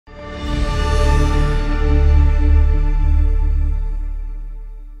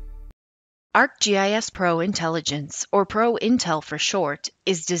ArcGIS Pro Intelligence, or Pro Intel for short,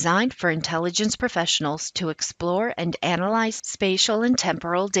 is designed for intelligence professionals to explore and analyze spatial and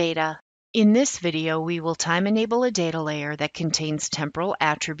temporal data. In this video, we will time-enable a data layer that contains temporal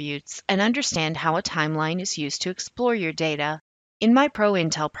attributes and understand how a timeline is used to explore your data. In my Pro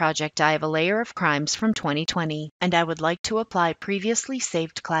Intel project, I have a layer of crimes from 2020, and I would like to apply previously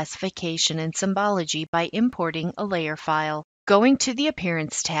saved classification and symbology by importing a layer file. Going to the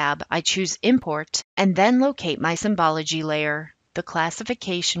Appearance tab, I choose Import and then locate my symbology layer. The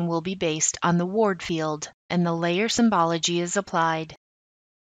classification will be based on the ward field, and the layer symbology is applied.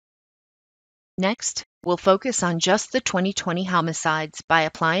 Next, we'll focus on just the 2020 homicides by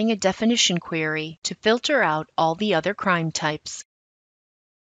applying a definition query to filter out all the other crime types.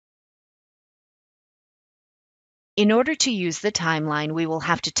 In order to use the timeline, we will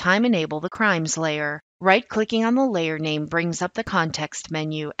have to time-enable the crimes layer. Right-clicking on the layer name brings up the context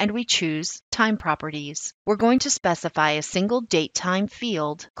menu, and we choose Time Properties. We're going to specify a single date-time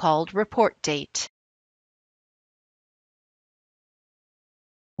field called Report Date.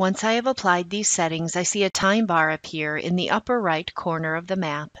 Once I have applied these settings, I see a time bar appear in the upper right corner of the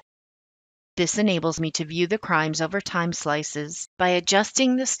map. This enables me to view the crimes over time slices by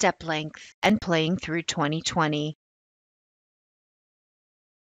adjusting the step length and playing through 2020.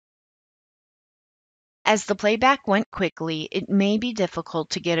 As the playback went quickly, it may be difficult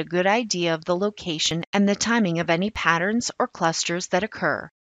to get a good idea of the location and the timing of any patterns or clusters that occur.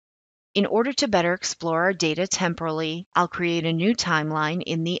 In order to better explore our data temporally, I'll create a new timeline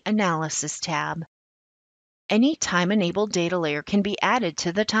in the Analysis tab. Any time-enabled data layer can be added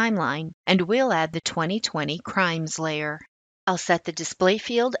to the timeline, and we'll add the 2020 crimes layer. I'll set the display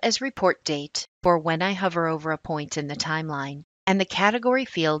field as Report Date for when I hover over a point in the timeline, and the category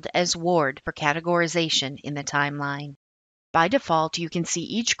field as Ward for categorization in the timeline. By default, you can see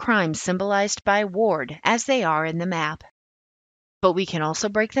each crime symbolized by ward as they are in the map. But we can also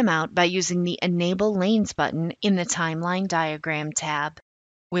break them out by using the Enable Lanes button in the Timeline Diagram tab.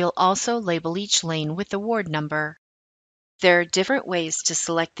 We'll also label each lane with the ward number. There are different ways to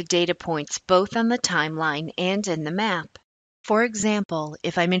select the data points both on the timeline and in the map. For example,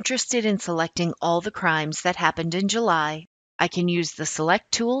 if I'm interested in selecting all the crimes that happened in July, I can use the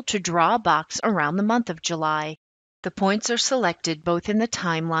Select tool to draw a box around the month of July. The points are selected both in the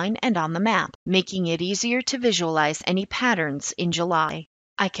timeline and on the map, making it easier to visualize any patterns in July.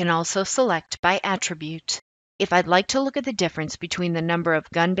 I can also select by attribute. If I'd like to look at the difference between the number of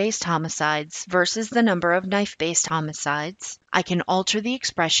gun-based homicides versus the number of knife-based homicides, I can alter the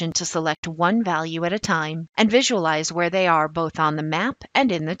expression to select one value at a time and visualize where they are both on the map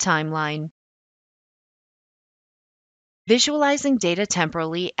and in the timeline. Visualizing data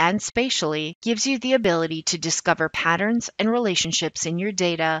temporally and spatially gives you the ability to discover patterns and relationships in your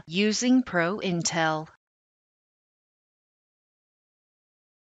data using Pro Intel.